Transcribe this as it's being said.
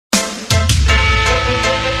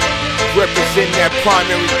represent that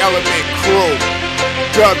primary element crew.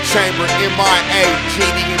 Dub Chamber, MIA,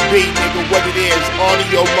 GDnB, nigga, what it is,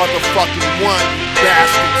 audio motherfucking one,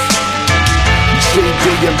 bastards.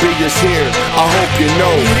 GDnB is here, I hope you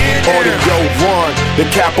know. AUDIO1, the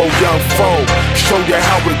capo young foe. Show you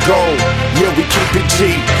how it go, yeah we keep it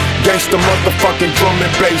G. Gangsta motherfucking drum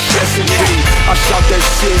and bass, yes indeed. I shout that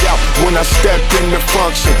shit out when I step in the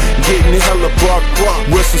function. Getting hella buck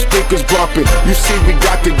with some speakers bumping. You see we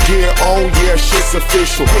got the gear on, yeah shit's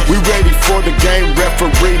official. We ready for the game,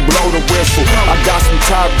 referee blow the whistle. I got some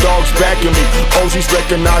top dogs backing me. OGs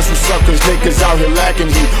recognize you suckers, niggas out here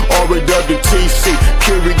lacking heat. Already dub the TC,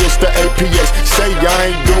 curious the APS. Say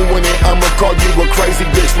I ain't doing it, I'ma call you a crazy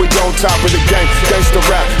bitch. We on top of the game, gangsta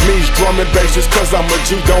rap means drum and bass. Just cause I'm a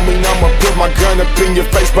G don't mean I'ma put my gun up in your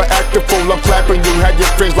face. But act the fool, I'm clapping you. Had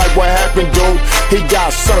your friends like what happened, dude? He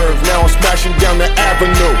got served, now I'm smashing down the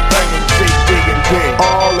avenue. Banging GDnB.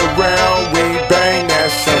 All around we bang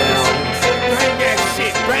that sound. Bang that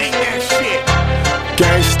shit, bang that shit.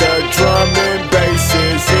 Gangsta drum and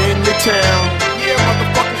basses in the town. Yeah,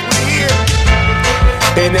 motherfuckers, we here.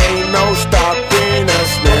 It ain't no stopping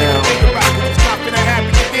us now. It's not gonna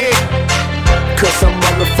happen, you dig? Cause some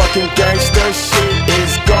motherfucking gangsta shit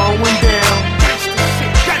is going down. Gangsta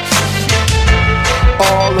shit, gangsta shit.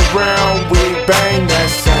 All around we bang that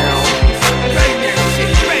sound. Bang that shit,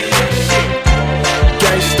 bang that shit.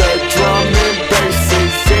 Gangsta drum and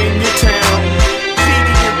basses in your town.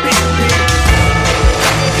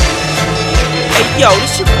 Hey yo,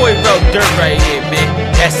 this your boy Real Dirt right here, man.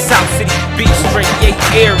 That's South City Beach, straight 8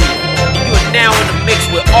 area. And you are now in the mix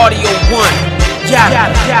with AUDIO1. You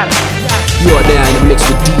are now in the mix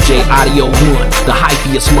with DJ AUDIO1, the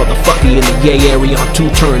hypiest motherfucker in the Yay area on 2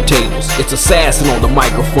 turntables. It's Assassin on the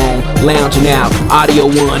microphone, lounging out.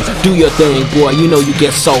 AUDIO1, do your thing, boy. You know you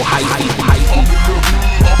get so hypey.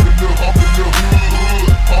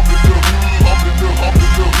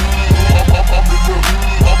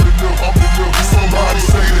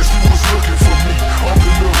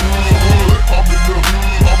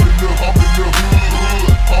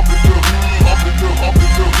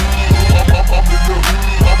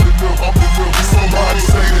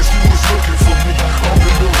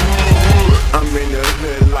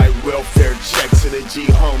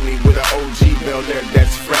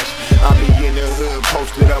 That's fresh. I be in the hood,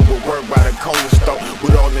 posted up with work by the corner store.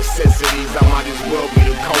 With all necessities, I might as well be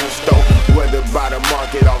the cold store. Whether by the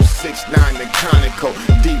market off 6'9" the Conical,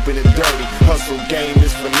 deep in the dirty, hustle game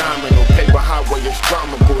is phenomenal. Paper highway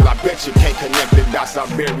astronomical, I bet you can't connect the dots. I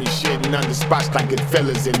bury shit in under spots like it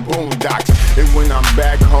fellas in boondocks. And when I'm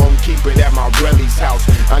back home, keep it at my relly's house.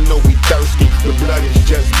 I know we thirsty, the blood is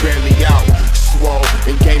just barely out. Swole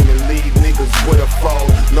and game to lead niggas with a foe.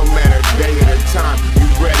 No matter day or the time, you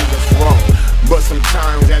ready to throw. But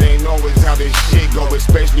sometimes that ain't always how this shit go,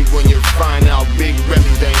 especially when you find out big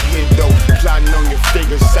rallies ain't hit though. Plotting on your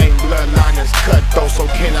figures, same bloodline as cut though. So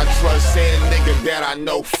can I trust saying nigga that I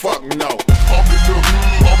know? Fuck no.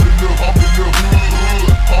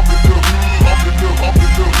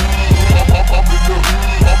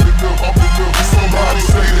 Somebody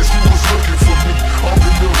say that you was looking for me.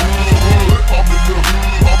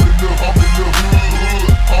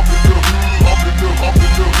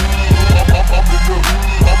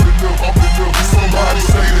 Somebody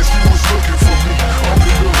say that you was looking for me.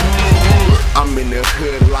 I'm in the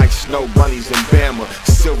hood like snow bunnies in Bama.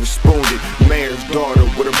 Silver spooned, mayor's daughter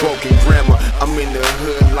with a broken grammar. I'm in the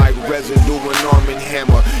hood like residue and arm and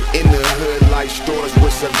hammer. In the hood like stores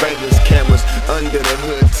with surveillance cameras. Under the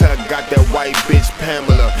hood tuck got that white bitch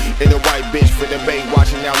Pamela. And the white bitch for the bay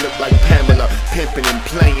watching now look like Pamela. Pimping and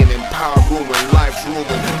playing and power rooming, life's ruined.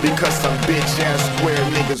 Because some bitch ass square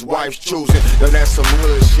niggas wife's choosing. Now that's some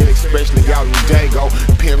hood shit, especially out in Dago.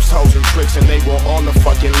 Pimps, hoes and tricks and they want all the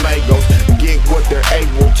fucking Legos. Get what they're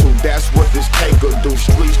able to, that's what this cake will do.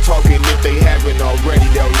 Streets talking, if they haven't already,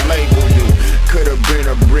 they'll label you. Could've been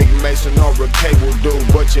a brick mason or a cable dude,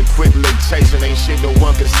 but you quick look chasing, ain't shit no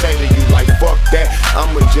one can say to you. Like fuck that,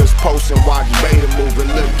 I'ma just post and watch beta move and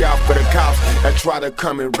look out for the cops that try to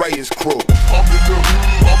come and raid his crew.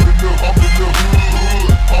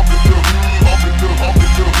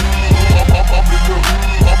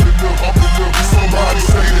 Somebody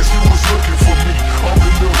say that you was looking for me.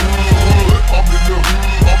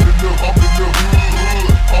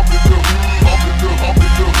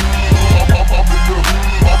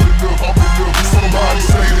 Somebody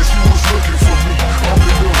say that you was looking for me.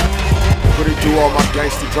 What it do, all my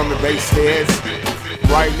gangsta drum and bass heads?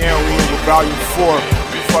 Right now we in with volume 4.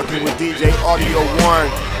 Fucking with DJ AUDIO1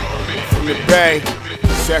 from the Bay,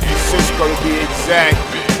 San Francisco to be exact.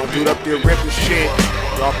 Gonna do it up there ripping shit.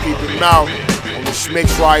 Y'all keep him out on this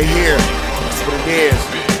mix right here. That's what it is.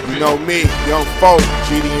 You know me, young folk,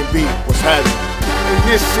 GDnB, what's happening? And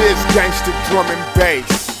this is Gangster Drum and Bass.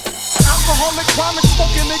 Alcoholic, chronic,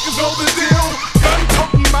 smoking niggas know the deal. Gun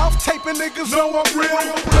talking, mouth taping niggas know I'm real.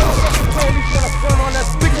 Police gonna front on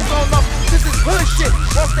us, niggas don't know this is hood shit.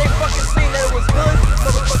 Once they fucking seen that it was good,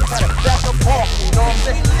 motherfuckers had to back up off. You know what I'm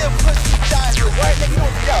saying? Live pussy die here, right? Nigga, you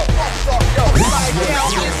don't yo, fuck off, yo. Inside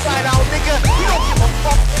down, inside out, nigga. You don't give a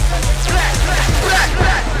fuck. Black, black, black,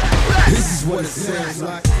 black, black. This is what it sounds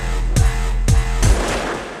like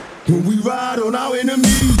when we ride on our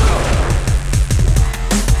enemies.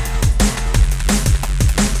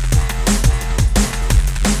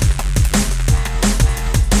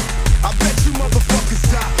 I bet you motherfuckers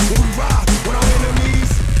die when we ride on our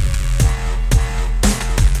enemies.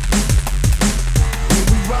 When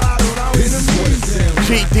we ride on our enemies. This is what it sounds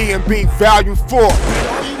like. GDnB Volume 4. All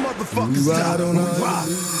you motherfuckers die on our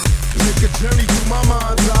enemies. Take a journey through my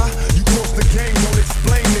mind's eye. You cross the game, don't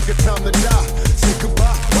explain, nigga, time to die. Say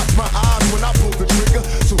goodbye, watch my eyes when I pull the trigger.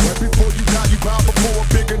 So right before you die, you bow before a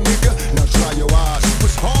bigger nigga. Now dry your eyes, you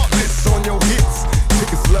push heartless on your hits.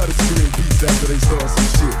 Niggas love to scream beats after they start some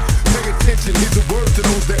shit. Pay attention, here's a word to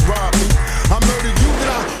those that rob me. I murder you, then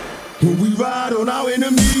I... When we ride on our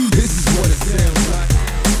enemies, this is what it sounds like.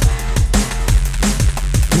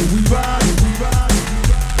 When we ride, when we ride.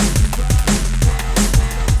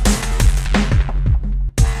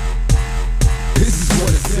 This is what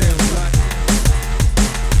it sounds like.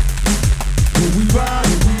 When we ride,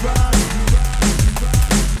 when we ride,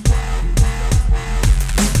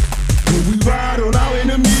 when we ride on our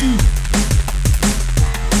enemies.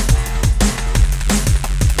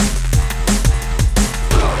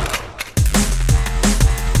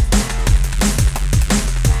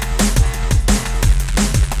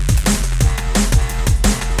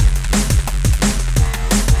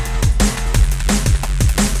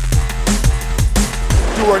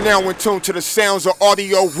 You are now in tune to the sounds of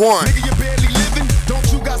Audio 1. Nigga, you barely living. Don't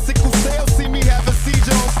you got sickle cell? See me have a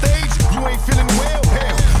seizure on stage. You ain't feeling well.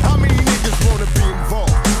 Hell, how many niggas wanna be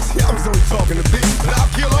involved? See, I was only talking to big, but I'll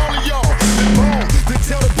kill all of y'all. Wrong to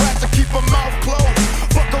tell the brat to keep her mouth closed.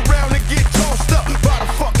 Fuck around and get tossed up by the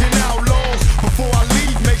fucking outlaws. Before I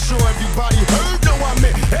leave, make sure everybody heard. No, I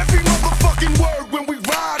meant every motherfucking word when we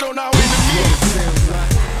ride on our enemies.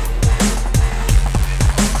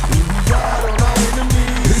 When we ride on our enemies.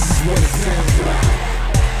 This is what it sounds like.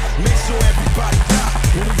 Make sure everybody die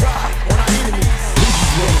when we ride on our enemies. This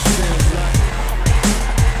is what it sounds like.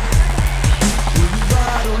 When we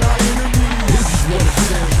ride on our enemies. This is what it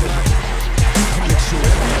sounds like. Make sure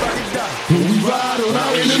everybody die when we ride on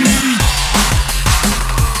our enemies.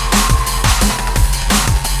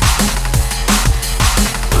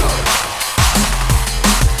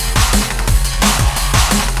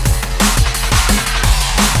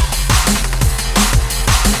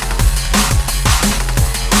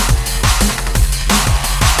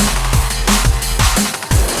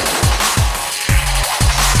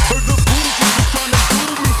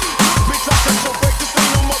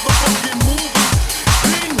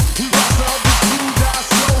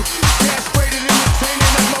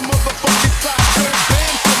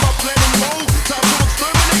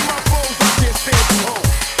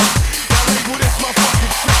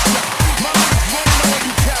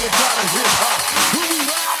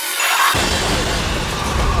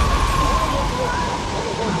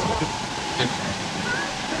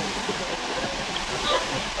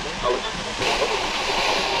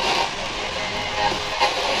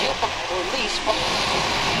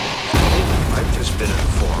 I've just been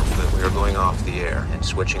informed that we are going off the air and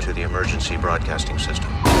switching to the emergency broadcasting system.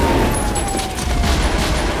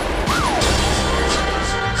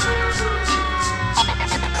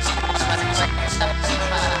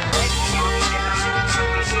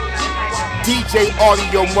 DJ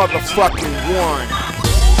Audio motherfucking 1.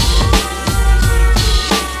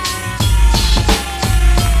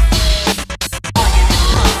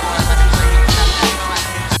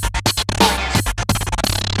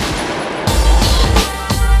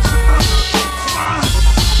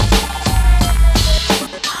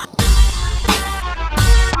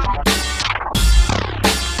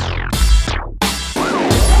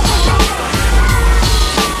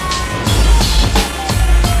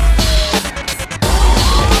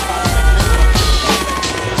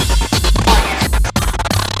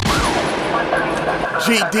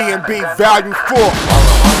 GDnB Volume 4. All the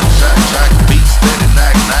hoes jack beats, steady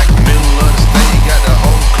knock, middle of the stage, got the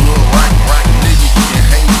whole club rock, nigga, you can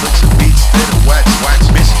hang, but your beat steady wax,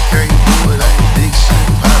 bitch, you can't do it, ain't dick shit,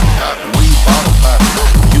 pop, we bottle pop,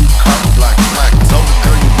 you cop, block, told the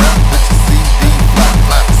girl you rap, but your CD,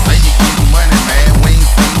 block,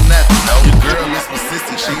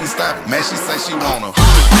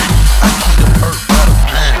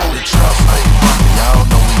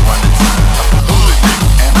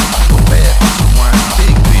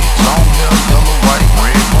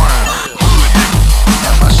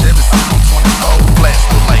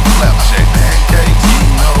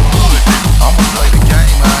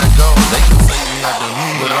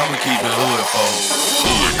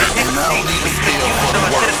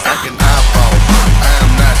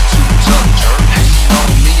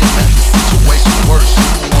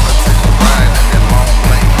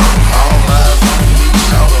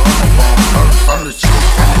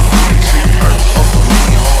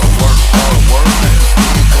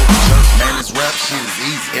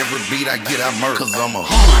 I get, I murk, cause I'm a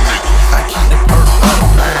hood nigga. I keep the perk by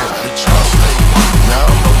the pound. The truck stay bumpin', y'all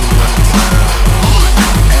know we run the town. Hood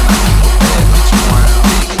nigga, and I keep a bad bitch around.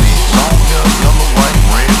 Big bitch, long hair, yellow, white,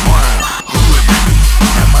 red, brown. Hood nigga,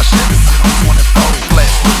 and my Chevy sit on 24.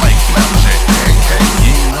 Flats look like flapjack. AK,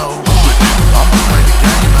 you know. Hood nigga, I'ma play the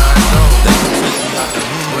game, I know. They can take me out the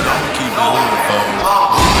hood, but I'ma keep the hood for me.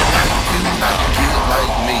 I can get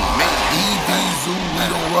like me. EBZoo, we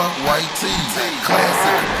don't rock white tees.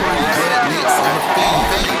 Classic Capri, black nicks on the feed.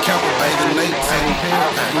 Camper baby, Nate, Tank,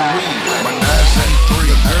 Louis. My 983,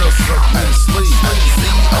 the girl suck me to sleep.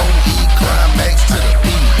 COE, climax to the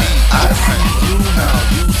E. I see you now,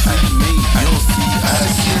 you see me. You'll see, I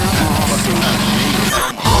see you.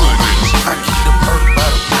 I keep the perk by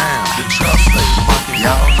the pound. The truck stay bumpin',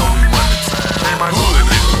 y'all know we run the town.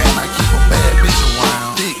 And I keep a bad bitch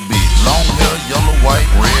around. Thick bitch, long hair, yellow, white,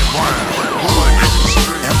 red, brown.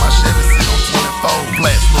 And my Chevy sit on 24.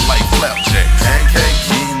 Flats look like flapjack. Pancake,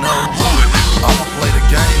 you know. I'ma play the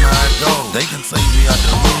game, how it go. They can take me out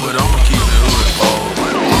the hood, but I'ma keep the hood for.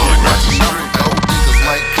 Watching out for gold niggas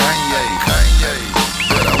like Kanye.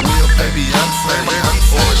 But I will pay Beyonce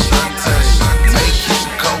or Shante. Make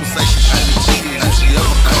Keisha Cole say she should've cheated if she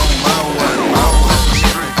ever come my way. I was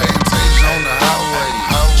different Fantasia on the highway.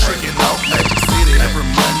 Tricking off Magic City every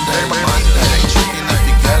Monday. Ain't tricking if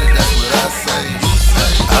you got it, that's what I say.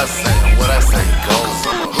 I say, and what I say goes.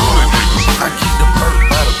 I keep the perk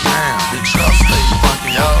by the pound. The truck stay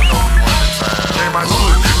bumpin', y'all know we run the town.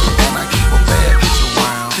 And I keep a bad bitch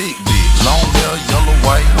around. Thick bitch, long hair, yellow,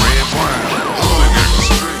 white, red, brown.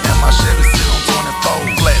 And my Chevy sit on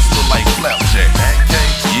 24. Flats look like flapjack.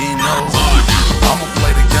 Pancake, you know. I'ma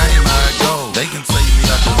play the game, how it go. They can take me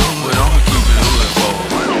out the hood, but I'ma keep it hood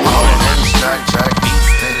for. All the hoes jack, beat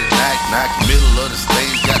steady, knock. Middle of the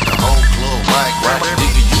stage, got the whole club right.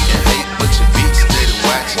 Nigga, you can hate, but your beat steady,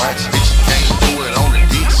 watch. Bitch, you can't do it on the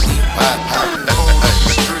deep sheet, pop.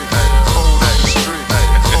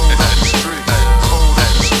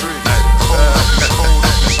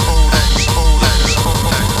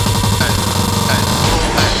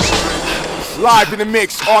 Live in the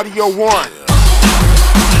mix, Audio 1.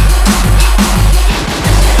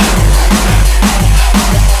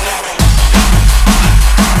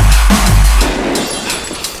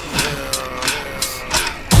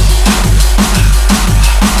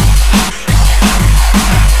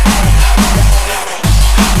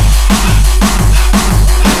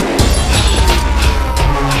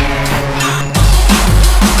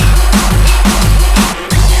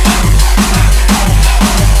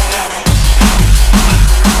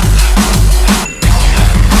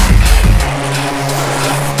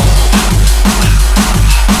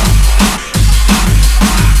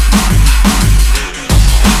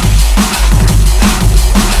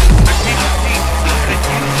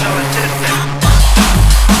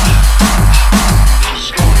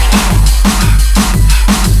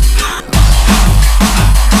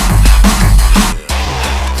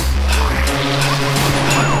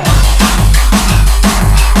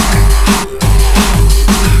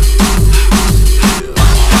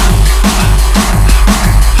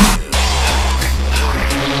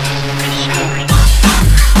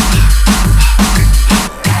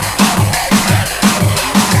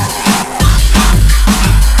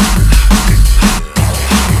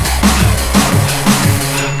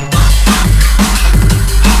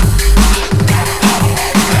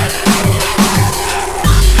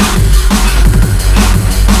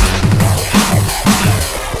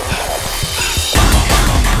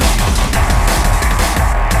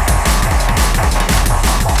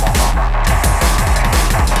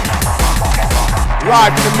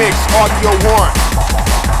 Live in the mix, Audio 1.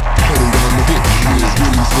 Heading down the bitch, yeah,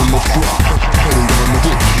 really from the front. Heading down the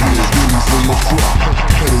bitch, yeah, really from the front.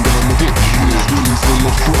 Heading down the bitch, yeah, really from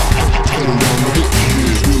the front. Heading down the bitch,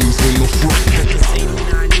 yeah, really from the front.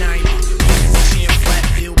 Flat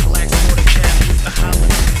bill, black water cap with the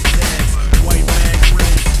holiday. White bag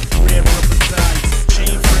rims, red rubber sides,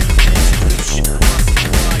 chain frame things, shit across the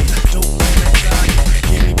wire. Dope on that side,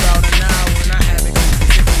 give me about an hour and I have it.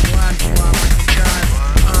 Line from my guys,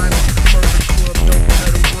 I'm murder club, dope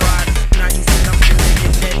pedal ride. Now you said I'm gonna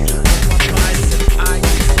get that new my bicep. I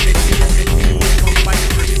get bitches and me and my bike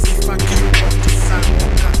race. If I can walk the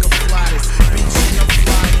sidewalk, I can fly this. Bitch, I'm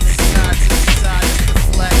flying inside to the side.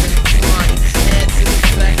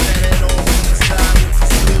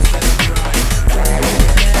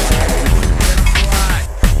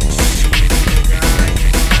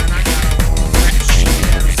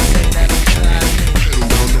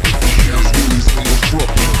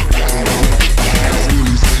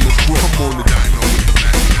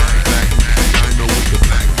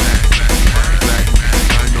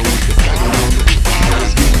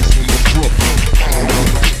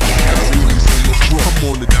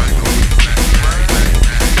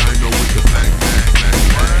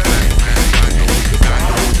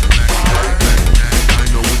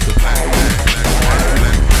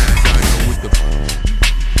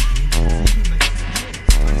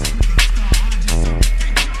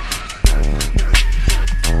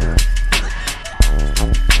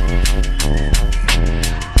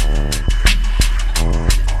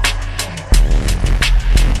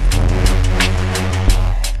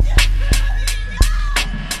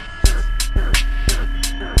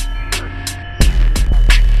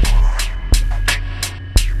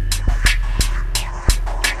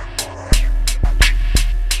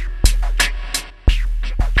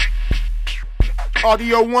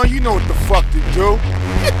 Audio 1, you know what the fuck to do.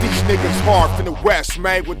 Get these niggas hard from the West,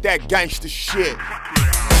 man, with that gangster shit.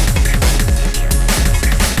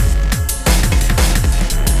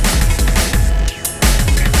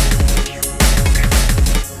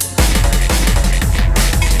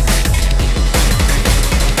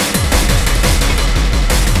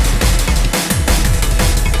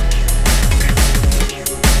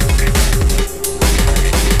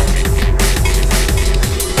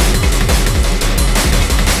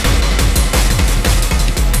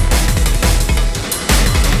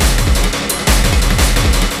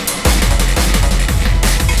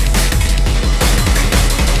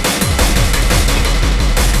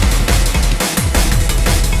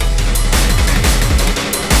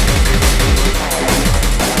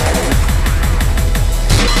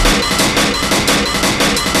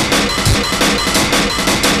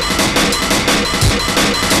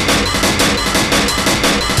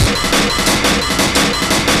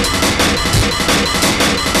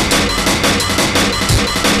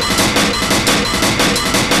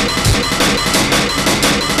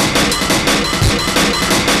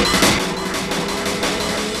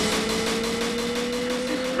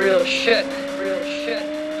 Real shit.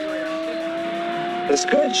 It's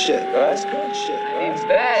good shit, right? It's good shit. Right? It's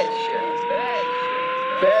bad shit. It's bad shit.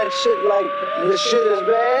 Bad shit like this shit is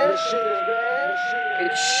bad. This shit is bad.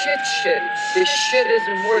 It's shit. This shit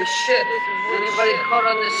isn't worth shit. Anybody caught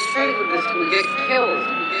on the street with this will get killed.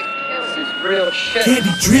 This is real shit.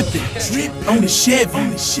 Candy dripping on the Chevy.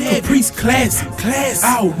 Caprice classic.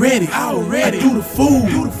 Already. I do the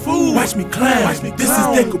fool. Watch me climb. This is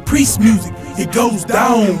that Caprice music. It goes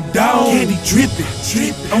down. Candy dripping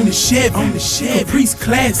on the Chevy. Caprice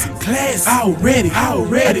classic. Already.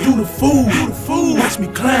 I do the fool. Watch me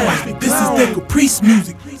climb. This is that Caprice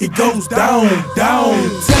music. It goes down.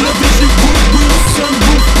 Television, wheel,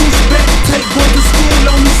 sunroof, pushback. Take one to school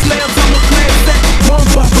on these slabs. I'm a class that. 1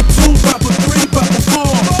 bopper, 2 bopper, 3 bopper, 4.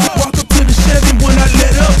 Walk up to the Chevy when I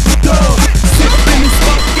let up the door. Sipping and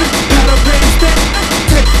smoking, got a band stack.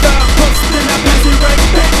 Take 5 bucks, then I pass it right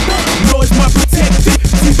back. Noise my protected,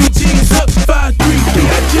 TBG's up, 5-3,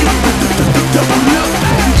 B.I.G. Double up,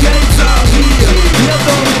 the game's all here.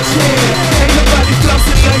 Leather on the chair, ain't nobody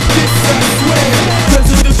flossing like this, I swear.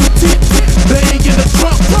 Presidential tits, bang in the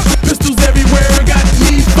trunk. Pistols everywhere, got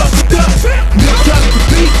me fucked up. Milk drop the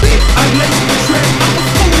beat, I lace the track. I'm a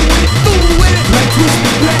fool with it, like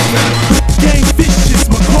twisted black. Game vicious,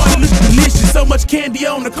 my car looks delicious. So much candy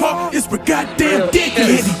on the car, it's for goddamn dick.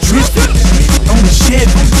 Candy dripping on the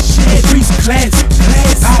Chevy. Caprice classic.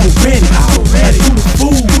 Already. Do the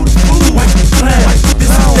fool. Watch me climb. This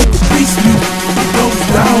is that Caprice music. It goes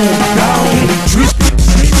down. Candy dripping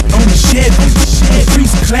on the Chevy.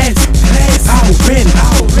 Caprice classic.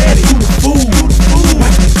 Already. Do the fool.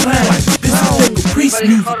 Watch me climb. This is that Caprice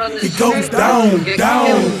music. It goes down. 1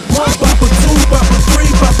 bopper, 2 bopper, 3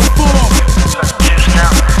 bopper, 4.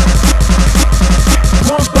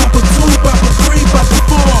 1 bopper, 2 bopper, 3 bopper,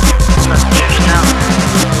 4.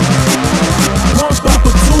 1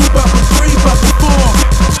 bopper, 2 bopper, 3 bopper, 4.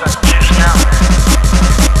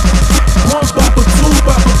 1 bopper, 2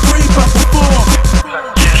 bopper, 3 bopper, 4.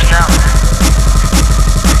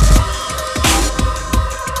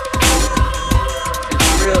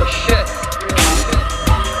 Real shit.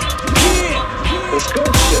 It's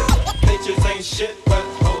good shit. Pictures ain't shit but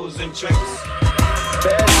hoes and tricks.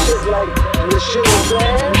 Bad shit like this shit is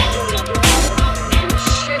bad. It's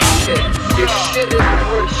shit. This shit isn't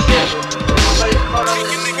worth shit. Anybody caught on the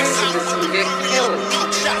street with this will get killed.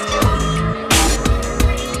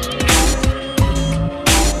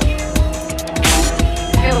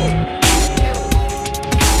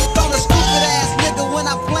 Throw the stupid ass nigga when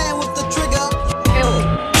I'm playing with the trigger.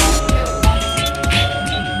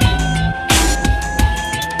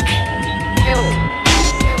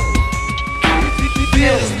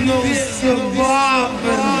 There's no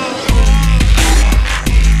surviving.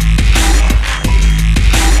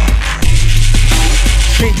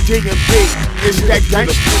 GDnB, it's that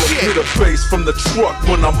gangster shit. Hit a bass from the truck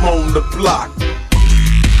when I'm on the block.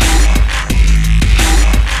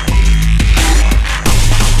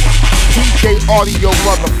 DJ Audio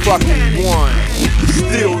motherfucking 1.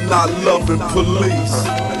 Still not loving police.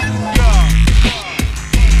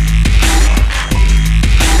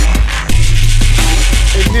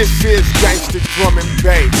 And this is Gangster Drum and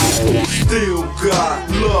Bass. Still got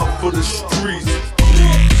love for the streets.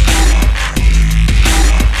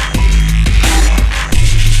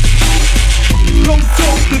 Don't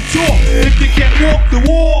talk the talk if you can't walk the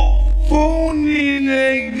walk. Phony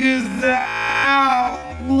niggas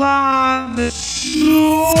outline the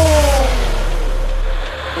door.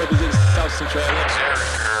 South Central.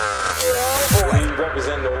 We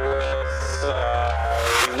represent the West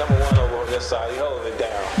side. Number one over on this side. He holding it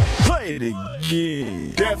down. Play it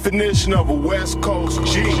again. Definition of a West Coast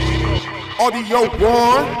G.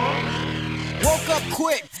 AUDIO1. Woke up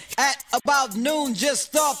quick at about noon.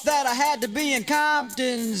 Just thought that I had to be in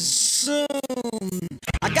Compton soon.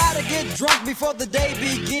 I gotta get drunk before the day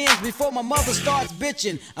begins, before my mother starts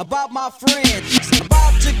bitching about my friends.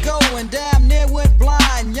 About to go and damn near went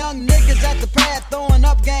blind. Young niggas at the pad throwing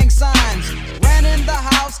up gang signs. Ran in the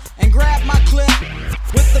house and grabbed my clip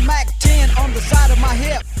with the Mac 10 on the side of my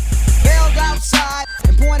hip. Bailed outside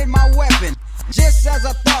and pointed my weapon. Just as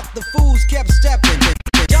I thought, the fools kept stepping.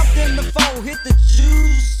 Jumped in the foe, hit the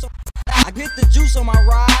juice. I hit the juice on my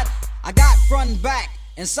ride. I got front and back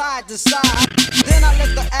and side to side. Then I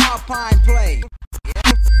let the Alpine play.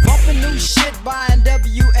 Bumping new shit by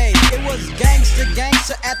NWA. It was Gangster,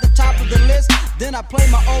 Gangster at the top of the list. Then I played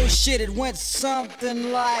my old shit. It went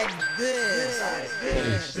something like this.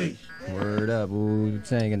 Word up,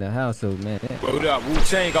 Wu-Tang in the household, man. Word up,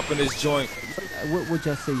 Wu-Tang up in this joint. What would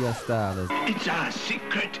y'all say your style is? It's our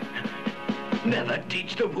secret. Never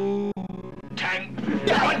teach the Wu-Tang.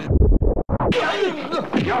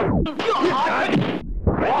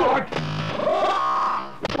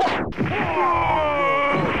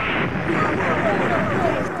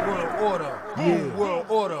 World order, new world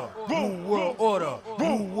order, new world order,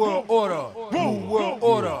 new world order, new world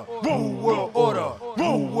order, new world order,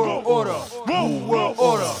 new world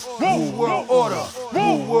order, new world order,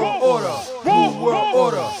 new world order, new world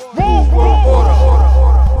order, new world order.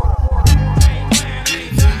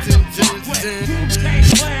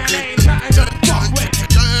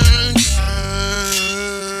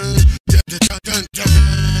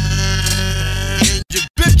 You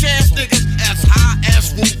bitch ass niggas as high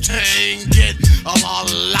as Wu-Tang get.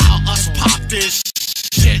 Allow us pop this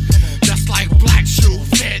shit just like black shoe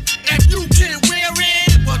fit. If you can wear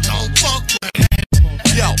it, but don't fuck with it.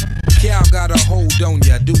 Yo, Cal got a hold on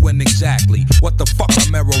ya, doing exactly what the fuck a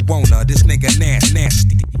marijuana. This nigga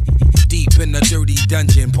nasty. Deep in the dirty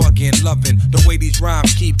dungeon, bugging, loving the way these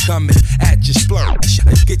rhymes keep coming at your splurge.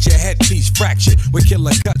 Get your headpiece fractured with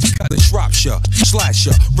killer cuts, cut the Shropshire,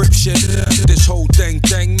 slasher, rip shit. This whole thing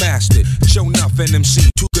mastered. Show nothing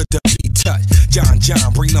MC, too good to be touched. John,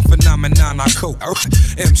 bring the phenomenon I coat.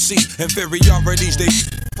 MC, inferiorities, they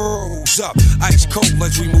froze up. Ice cold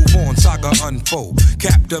as we move on, saga unfold.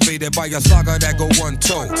 Captivated by a saga that go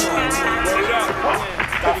untold.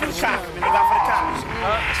 Fuck the cops, man. They got for the cops.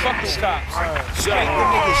 Fuck the cops. Straight the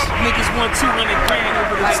niggas want 200 grand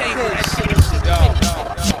over the table. That shit.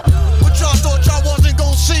 What y'all thought y'all wasn't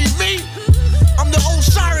gonna see me? I'm the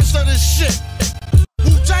Osiris of this shit.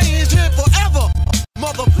 Wu-Tang is here forever,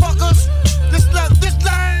 motherfuckers. This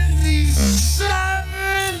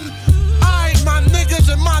 97. Alright, my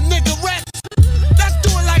niggas and my niggerettes. Let's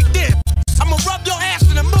do it like this. I'ma rub your ass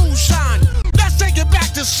in the moonshine. Let's take it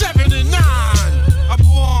back to 79. I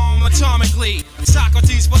perform atomically,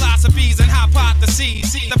 Socrates' philosophies and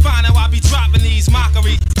hypotheses. Define how I be dropping these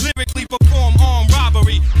mockery. Lyrically perform armed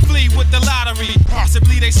robbery. Flee with the lottery.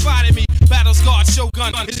 Possibly they spotted me. Battle scarred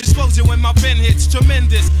shogun. His explosion when my pen hits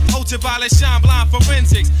tremendous. Ultraviolet shine blind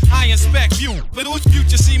forensics. I inspect you, but who's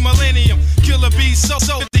future see millennium. Killer bees so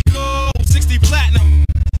 50 gold, 60 platinum.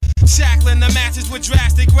 Shackling the matches with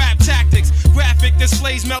drastic rap tactics. Graphic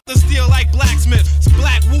displays melt the steel like blacksmiths.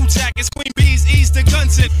 Black Wu jackets, Queen Bees ease the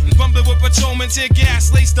Gunson. Bumping with patrolmen, tear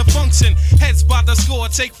gas, lace the function. Heads by the score,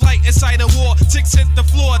 take flight inside a war. Ticks hit the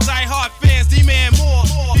floor, die hard fans demand more.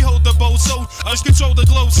 Behold the bow, so urge control the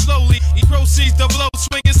glow slowly. He proceeds to blow,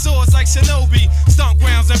 swinging swords like Shinobi. Stomp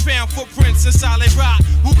grounds and found footprints in solid rock.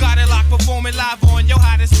 Who got it locked, performing live on your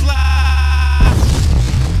hottest fly?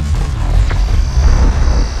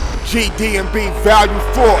 GDnB Value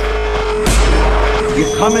 4. You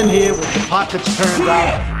come in here with your pockets turned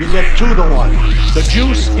out, you get 2 to 1. The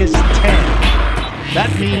juice is 10.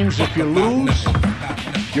 That means if you lose,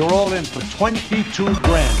 you're all in for 22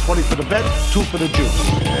 grand. 20 for the bet, 2 for the juice.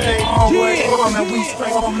 Hey, man, we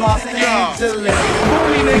straight from Los Angeles.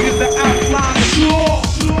 Only niggas that outline the floor.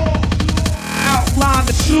 Outline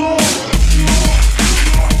the floor.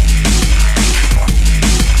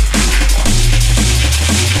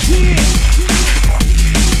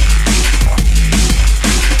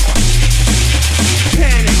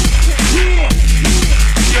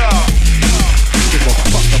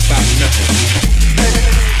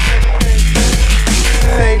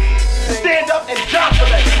 Stand up and jump for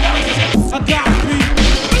that. I got me.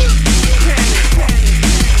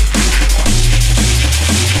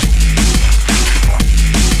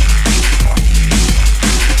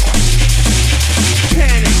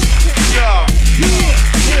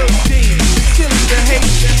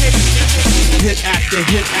 hit after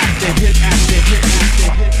hit after hit after hit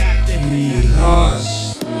after hit after hit.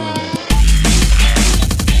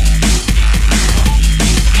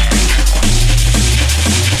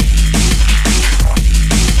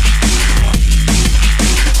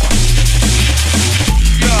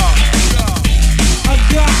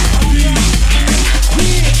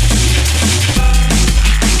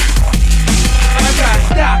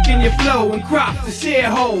 Stock in your flow and crop the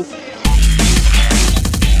sharehold.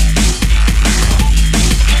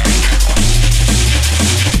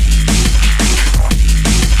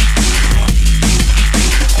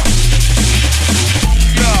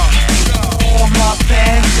 All my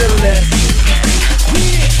fans are listening.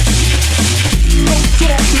 Don't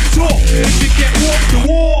talk the talk if you can't walk the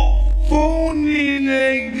walk. Phony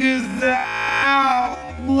niggas that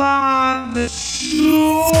outline the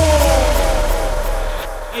show.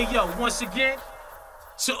 Hey yo, once again,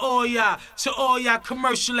 to all y'all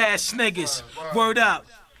commercial ass niggas, word up.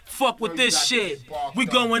 Fuck with this shit. We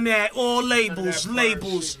going at all labels.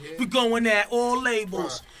 We going at all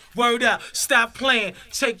labels. Word up, stop playing,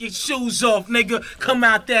 take your shoes off, nigga. Come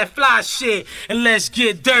out that fly shit and let's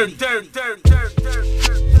get dirty.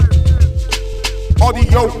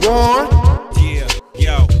 AUDIO1. Yeah,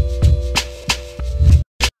 yo.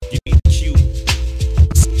 You need the cue.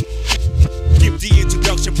 Give the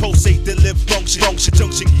introduction, pulsate the lip function.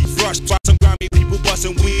 Junction, rush by some grimy people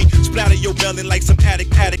busting weed. Splatter your melon like some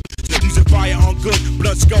addict. Using fire on good,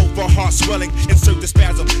 blood skull for heart swelling. Insert the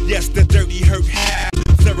spasm, yes, the dirty hurt half.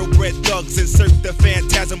 Thoroughbred thugs insert the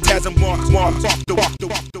phantasm. Mark off the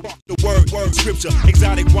word scripture.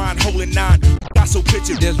 Exotic wine holding 9. Not so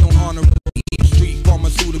picture. There's no honor. Street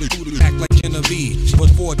pharmaceutical act like Genevieve, but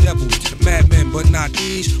 4 devils, madmen, but not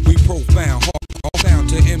these. We profound, all down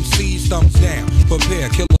to MCs, thumbs down. Prepare,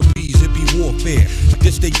 killer bees, it be warfare.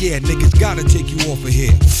 This the year, niggas gotta take you off of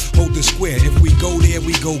here. Hold the square, if we go there,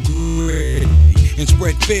 we go great. And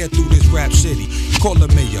spread fear through this rap city. Call the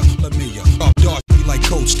mayor, up dark be like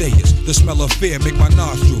cold stayers. The smell of fear make my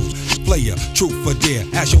nostrils player, truth for dare.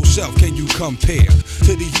 Ask yourself, can you compare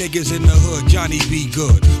to these niggas in the hood? Johnny be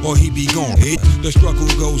good, or he be gone. The struggle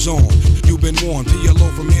goes on. You've been warned, PLO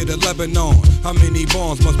from here to Lebanon. How many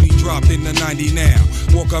bombs must be dropped in the 90 now?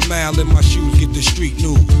 Walk a mile in my shoes, get the street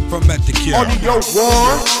news from at the cure.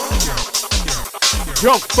 AUDIO1.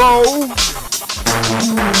 Jump foe.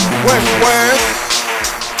 West.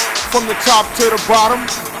 From the top to the bottom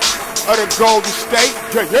of the Golden State.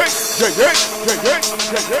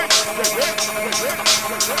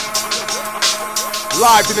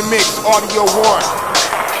 Live in the mix, AUDIO1.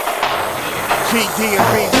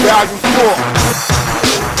 GDnB Volume 4.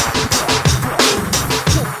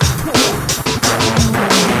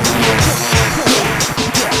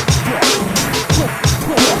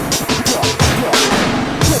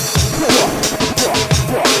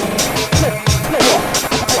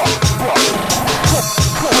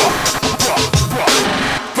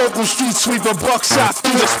 Street sweeper, buckshot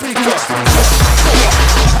through the speaker.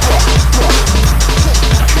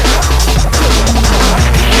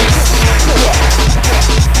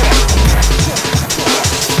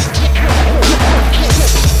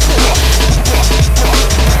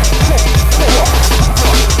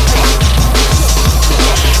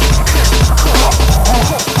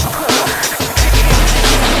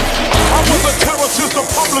 I was a terror since the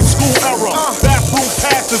public school era. Bathroom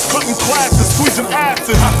passes, cutting classes, squeezing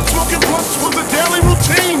asses. Smoking blunts was a daily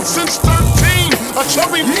routine since 13. A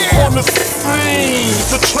chubby on the scene.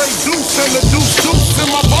 The tray deuce and the deuce in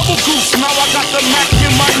my bubble goose. Now I got the Mac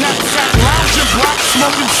in my knapsack. Lounging black,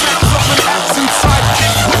 smoking sacks up and ass inside.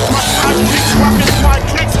 With my sidekicks, rocking my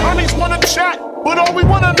kicks. Honeys wanna chat, but all we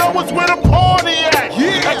wanna know is where the party at.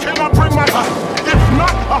 And can I bring my... If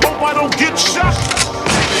not, I hope I don't get shot.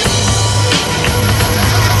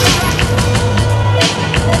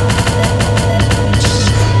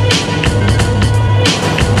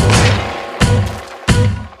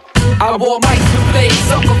 I wore mice and blades,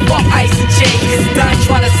 sucker for ice and chains. Done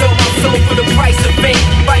trying to sell my soul for the price of fame.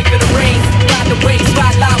 Fight for the rain, ride the waves,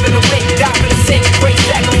 ride live in the wake. Die for the sake, great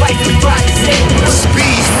sacrifice and pride to save.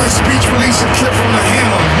 Speech, when speech release a clip from the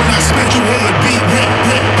hammer. When I spit you hear the beat,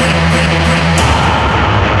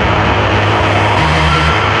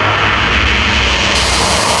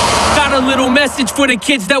 Got a little message for the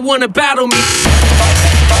kids that wanna battle me.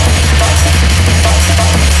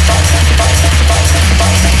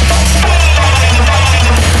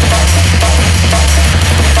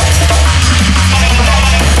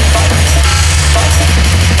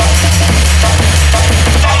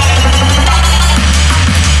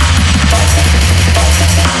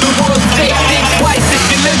 The world's safe, think twice if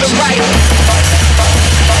you're living right.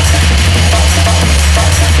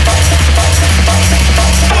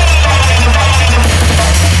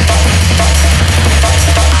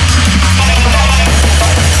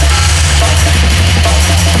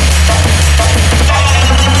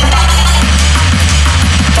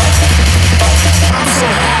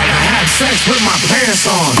 Thanks, put my pants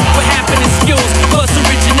on. What happened is skills plus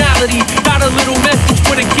originality. Got a little message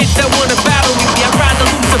for the kids that wanna battle me. I'd rather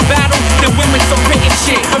lose a battle than win with some written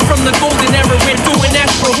shit. I'm from the golden era when doing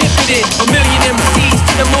that's prohibited. A million MCs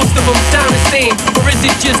and most of them sound the same. Or is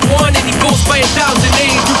it just one and he goes by 1,000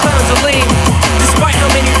 names? You clowns are lame. Despite how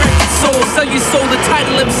many records sold, sell your soul. The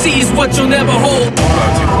title MC is what you'll never hold.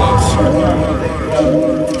 Too close.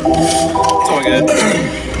 It's all good.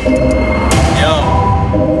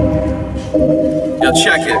 Yo,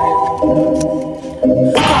 check it. I'm on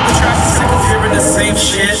the track, sick of hearing the same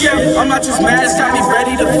shit. Yeah, I'm not just mad, it's got me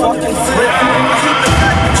ready to fucking flip. I hate the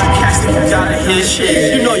fact that you casting, you gotta hit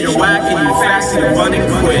shit. You know you're whack and you fast and running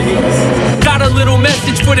quick. Got a little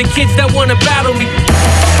message for the kids that wanna battle me.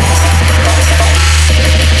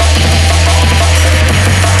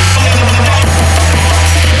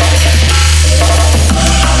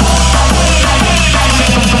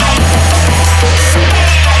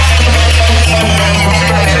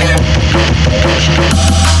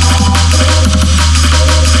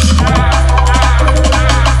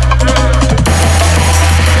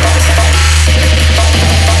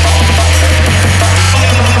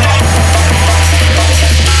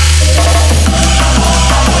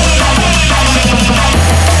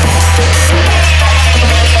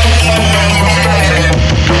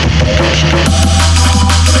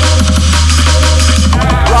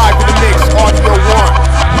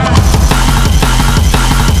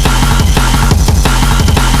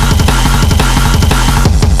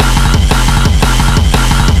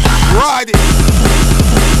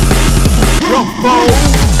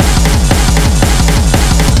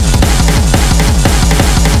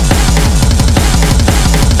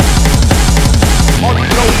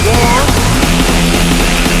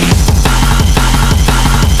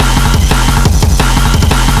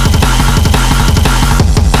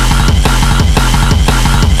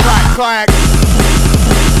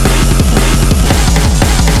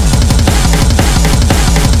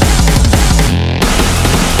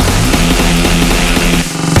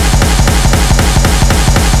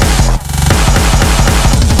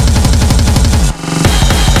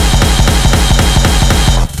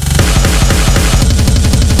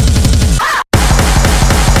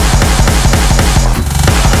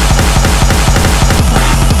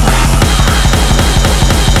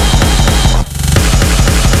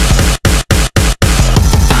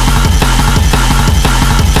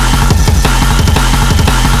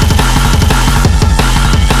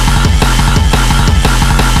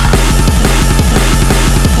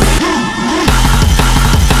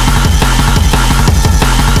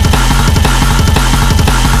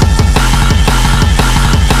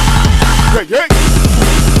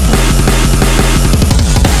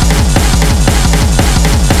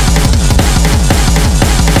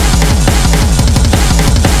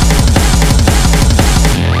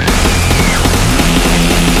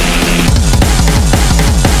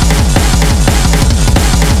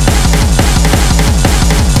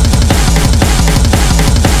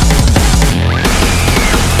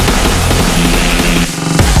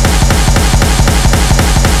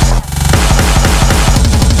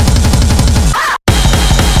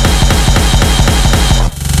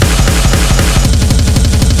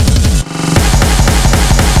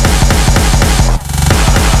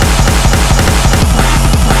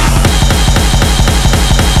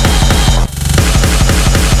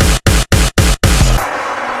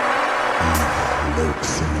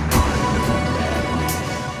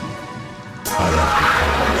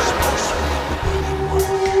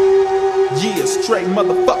 Straight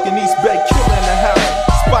motherfucking East Bay, killer in the house.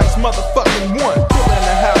 Spice motherfucking one, killer in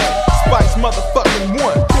the house. Spice motherfucking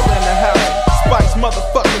one, killer in the house. Spice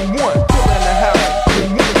motherfucking one, killer in the house.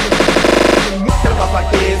 Tell them off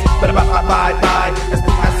like this, but about my bye.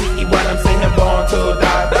 S-P-I-C-E, what I'm saying, born to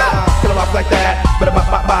die. Tell them off like that, but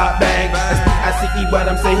about my bang. S-P-I-C-E, what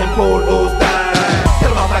I'm saying, Paul Osteen.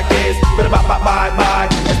 Tell them off like this, but about my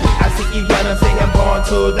bye. S-P-I-C-E, what I'm saying, born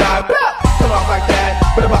to die. Tell them off like that,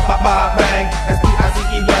 but about my bang.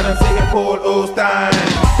 S-P-I-C-E, what I'm saying, Paul Osteen.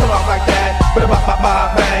 Tell them off like that, but about my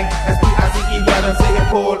bang. S-P-I-C-E, what I'm saying,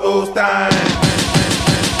 Paul Osteen.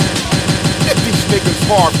 Get these niggas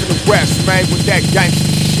hard for the West, man, with that gangster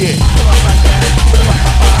shit.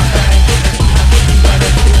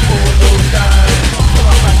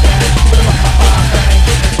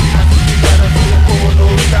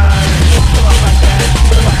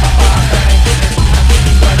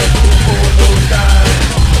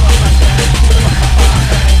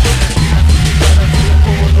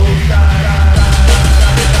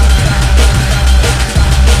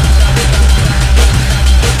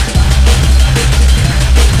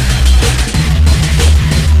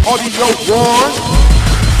 AUDIO1.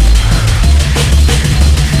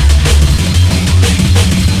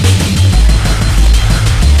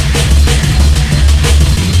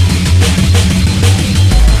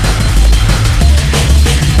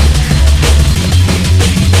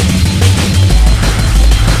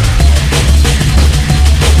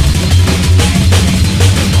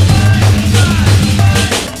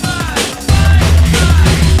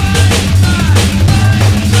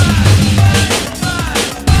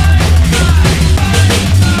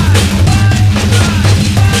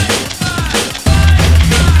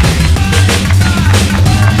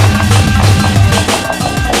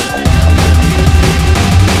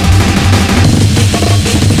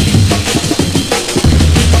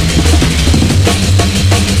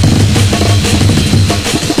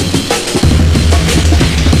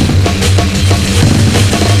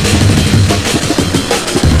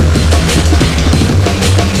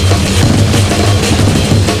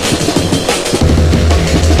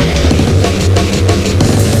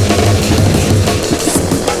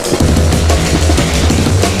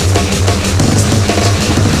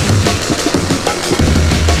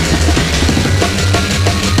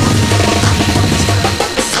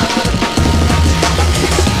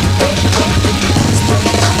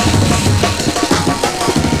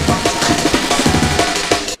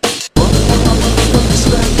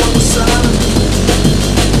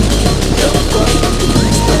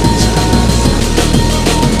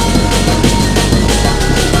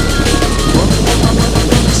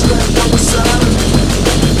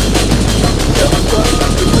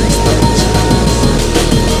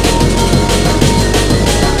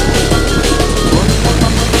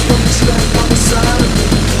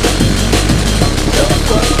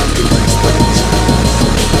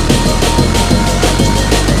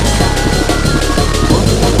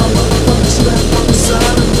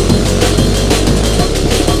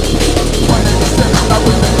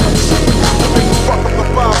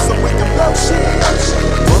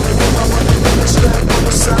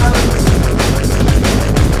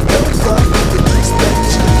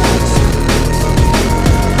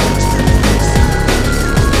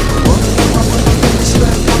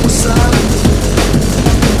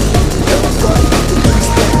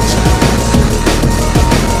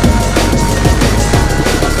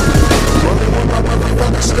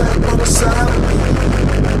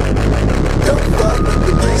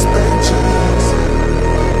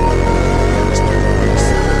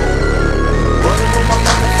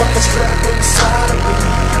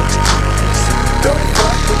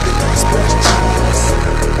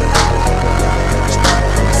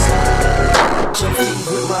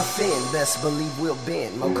 Best believe we'll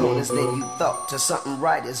bend more corners than you thought. To something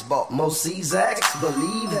right is bought. Most Czaks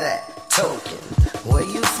believe that. Token, where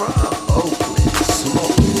you from? Oakland,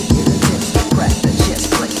 smoking in attempts to crack the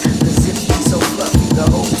chest plate. The zips be so fluffy, the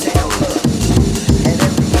whole town love me. At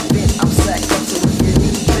every event, I'm sacked up, so if you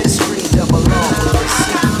need this screen, double on with the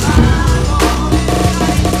seat.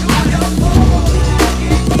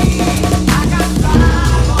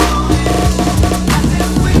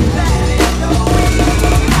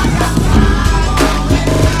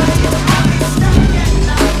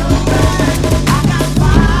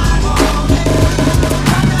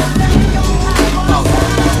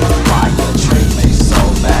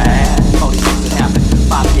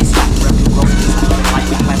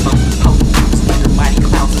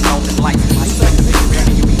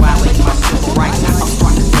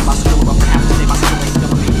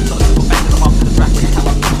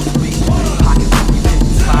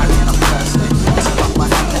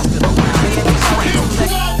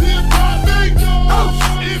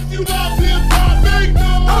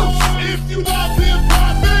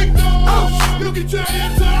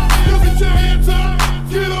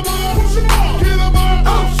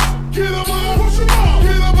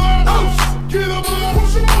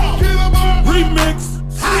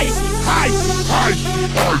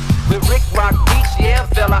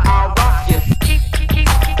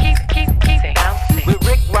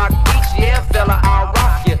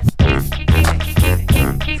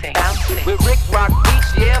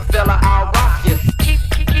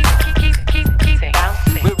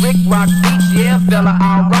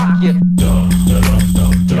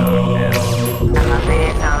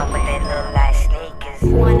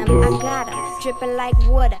 Dripping like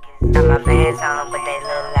water. Got my Vans on, but they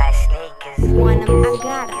look like sneakers. Want 'em, I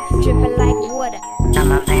got 'em. Dripping like water. Got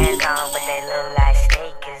my Vans on, but they look like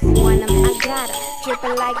sneakers. Want 'em, I got 'em.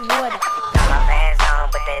 Dripping like water. Got my Vans on,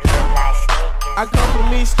 but they look like sneakers. I come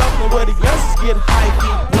from East Oakland where the youngsters get high,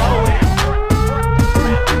 keep blowing.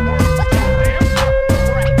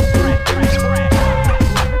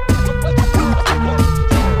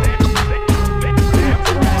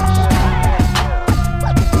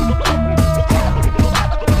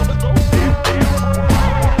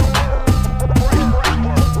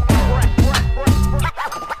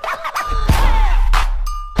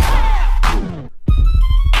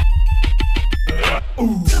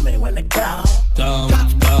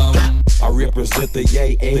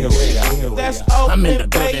 That's I'm in the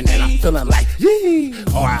building and I'm feeling like yee.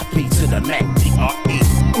 R.I.P. to the Mac. D.R.E.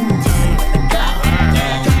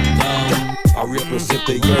 I represent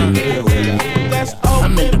the young area.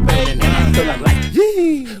 I'm in the building and I'm feeling like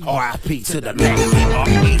yee. R.I.P. to the Mac.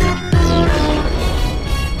 D.R.E.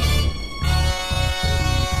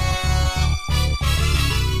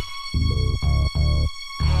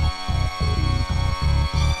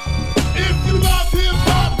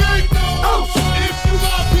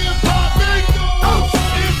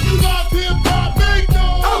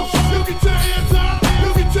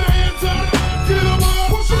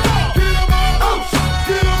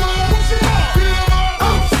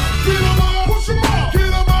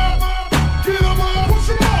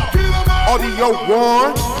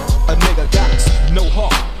 AUDIO1. A nigga got no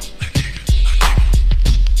heart.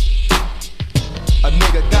 A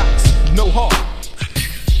nigga got no heart.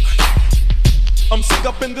 I'm sick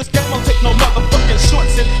up in this game, I'll take no motherfucking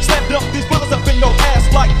shorts and slam up these brothers up in your ass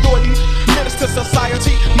like Gordon. Menace to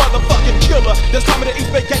society, motherfucking killer. There's coming to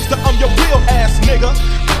East Bay Gangster, I'm your real ass nigga.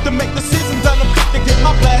 Quick to make decisions and I'm quick to get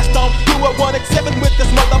my blast on. Do a 187 with this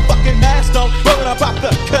motherfucking mask on. Rolling up out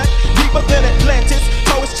the cut, deeper than Atlantis.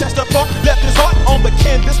 Tore his chest apart, left his heart on the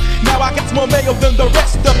canvas. Now I got more mayo than the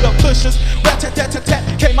rest of the pushers.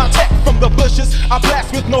 Rat-tat-tat-tat-tat, came my tech from the bushes. I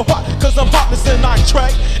blast with no heart, cause I'm heartless and I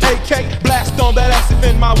track. AK, blast on that ass if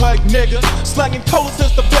in my way, nigga. Slanging cold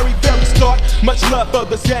since the very, very start. Much love for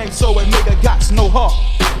this game, so a nigga got no heart.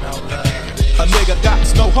 A nigga got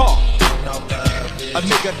no heart. A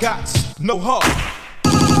nigga got no heart.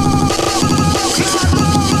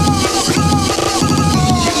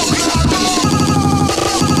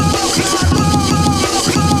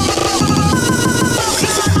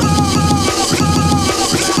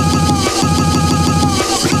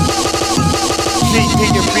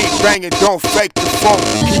 GDnB banging, don't fake the phone.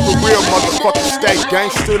 Keep it real, motherfucker, stay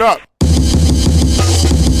gangstered up.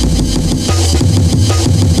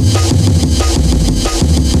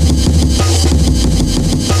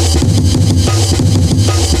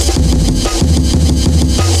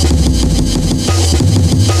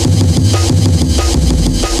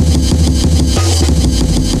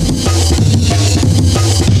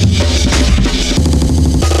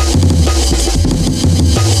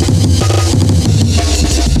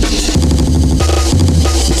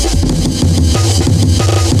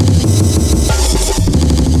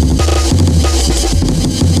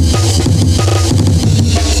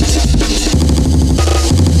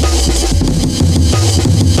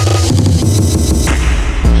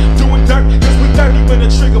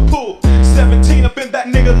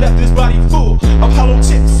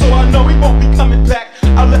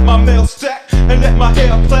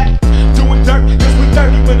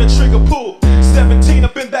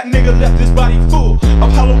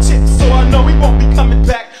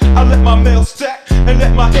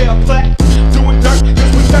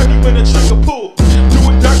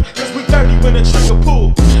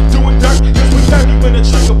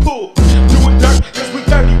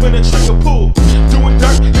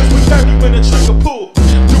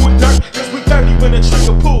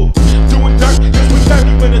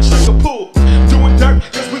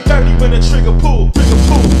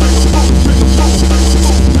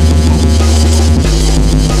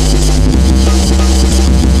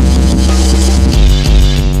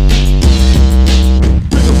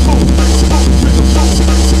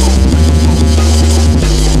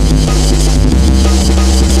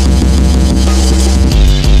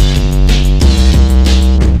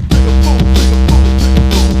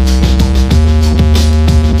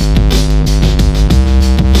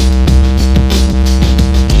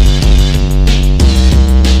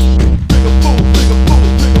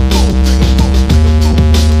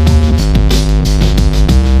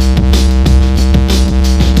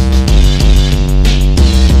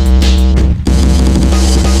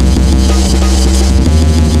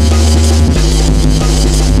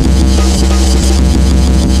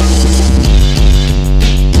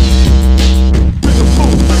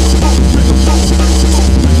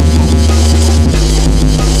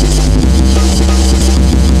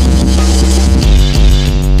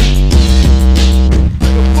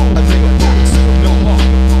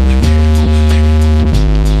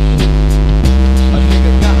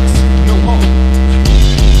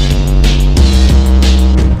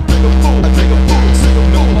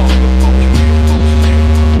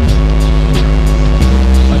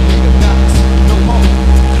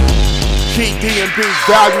 GDnB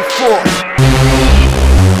Value 4.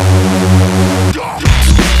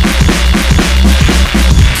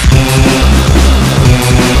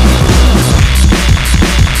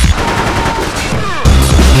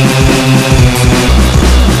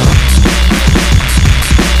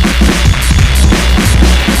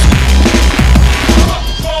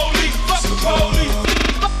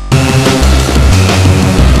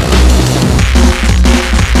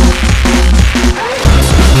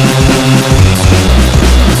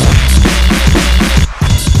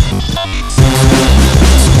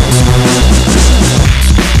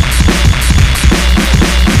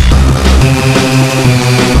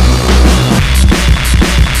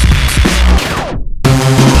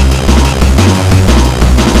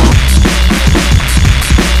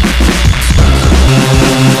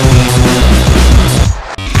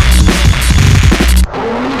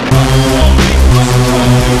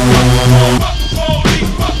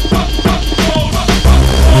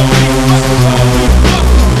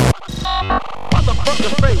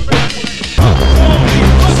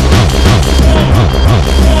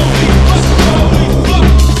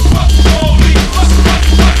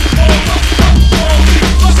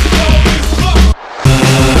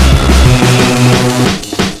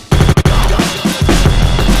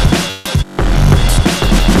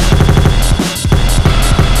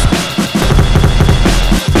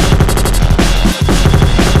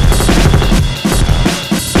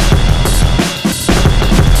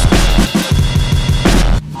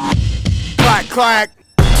 clack.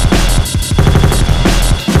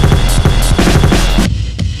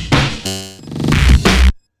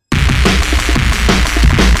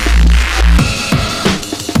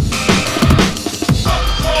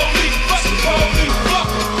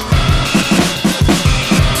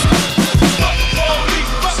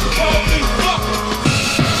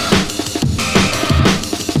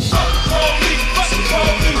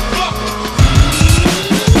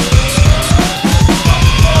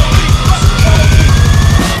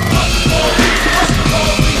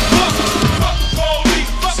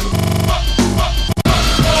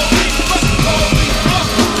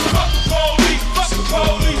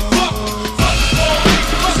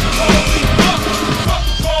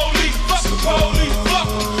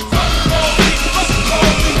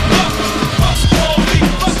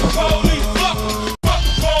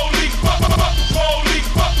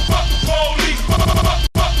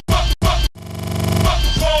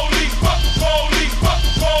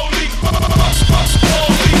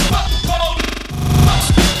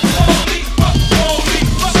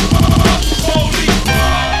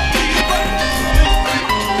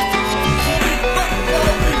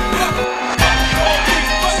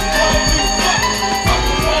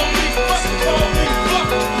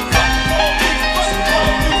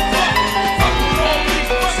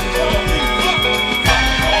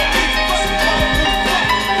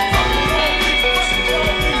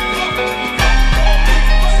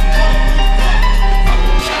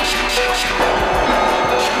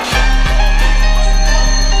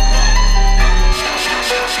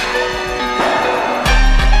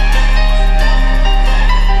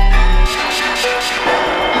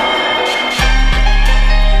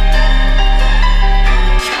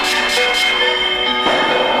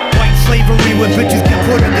 Where bitches get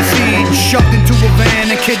put in the scene, shoved into a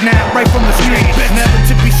van and kidnapped right from the street, never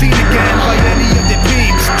to be seen again by any of their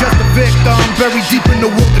peeps. Just a victim buried deep in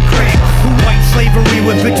the Wilder Creek. White slavery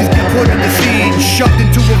where bitches get put in the scene, shoved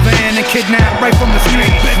into a van and kidnapped right from the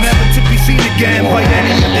street, never to be seen again by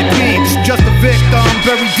any of their peeps. Just a victim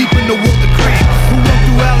buried deep in the Wilder Creek, who run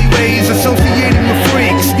through alleyways associating with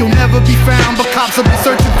freaks. You'll never be found, but cops will be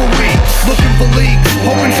searching for weeks, looking for leaks,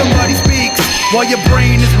 hoping somebody speaks. While your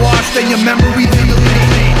brain is washed and your memory legally.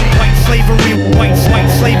 White slavery, white slavery,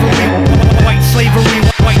 white slavery, white slavery,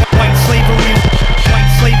 white slavery, white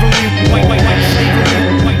slavery,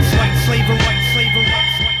 white slavery, white slavery.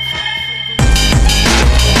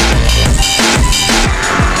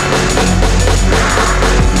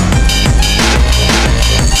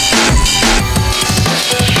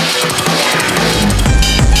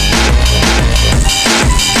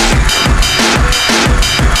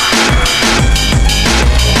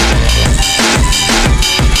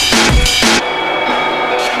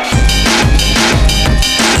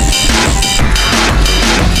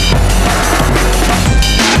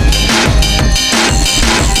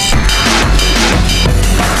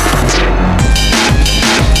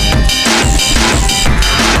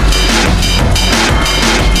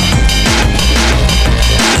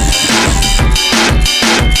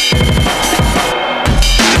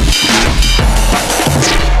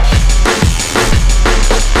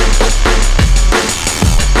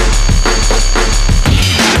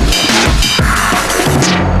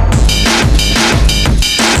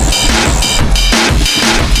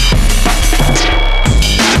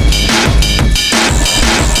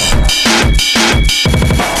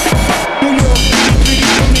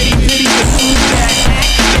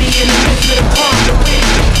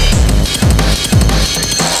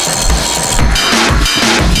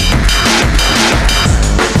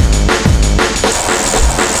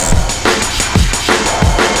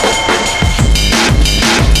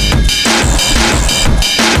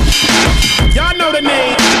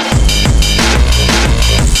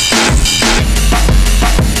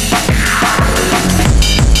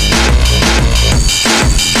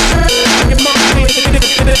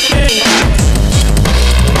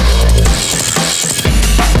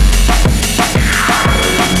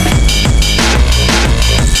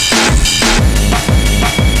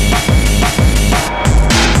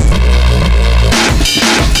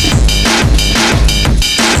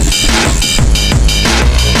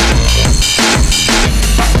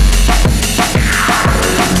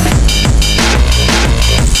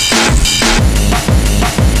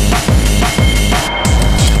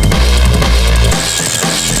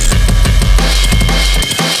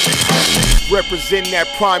 Representing that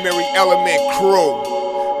primary element crew.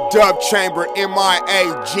 Dub Chamber,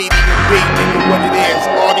 MIA, GDnB, nigga, what it is.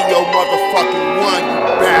 Audio motherfucking 1, you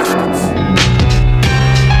bastards.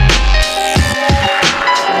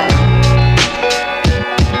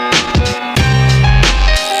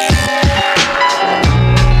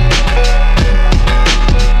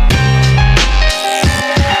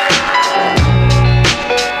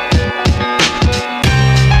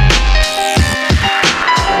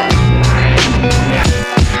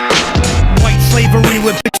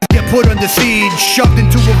 put under siege, shoved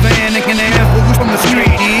into a van and ambushed from the street,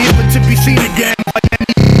 never to be seen again by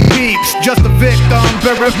any peeps. Just a victim,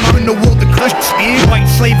 buried in the world of crush. White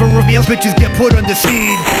slavery reveals bitches get put under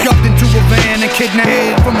siege, shoved into a van and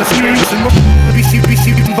kidnapped from the streets, and be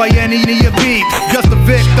seen by any of your peeps. Just a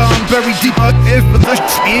victim, buried deep if the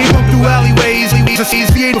come through alleyways,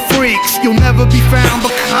 the freaks. You'll never be found,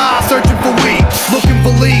 but searching for weeks, looking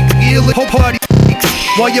for leaks, whole party.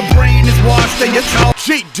 While your brain is washed and your child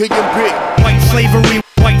GDnB. White slavery,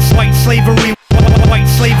 white slavery, white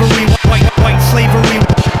slavery, white slavery,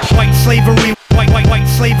 white slavery, white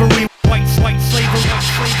slavery, white slavery,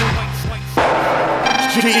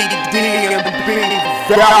 GDnB.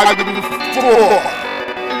 Value 4.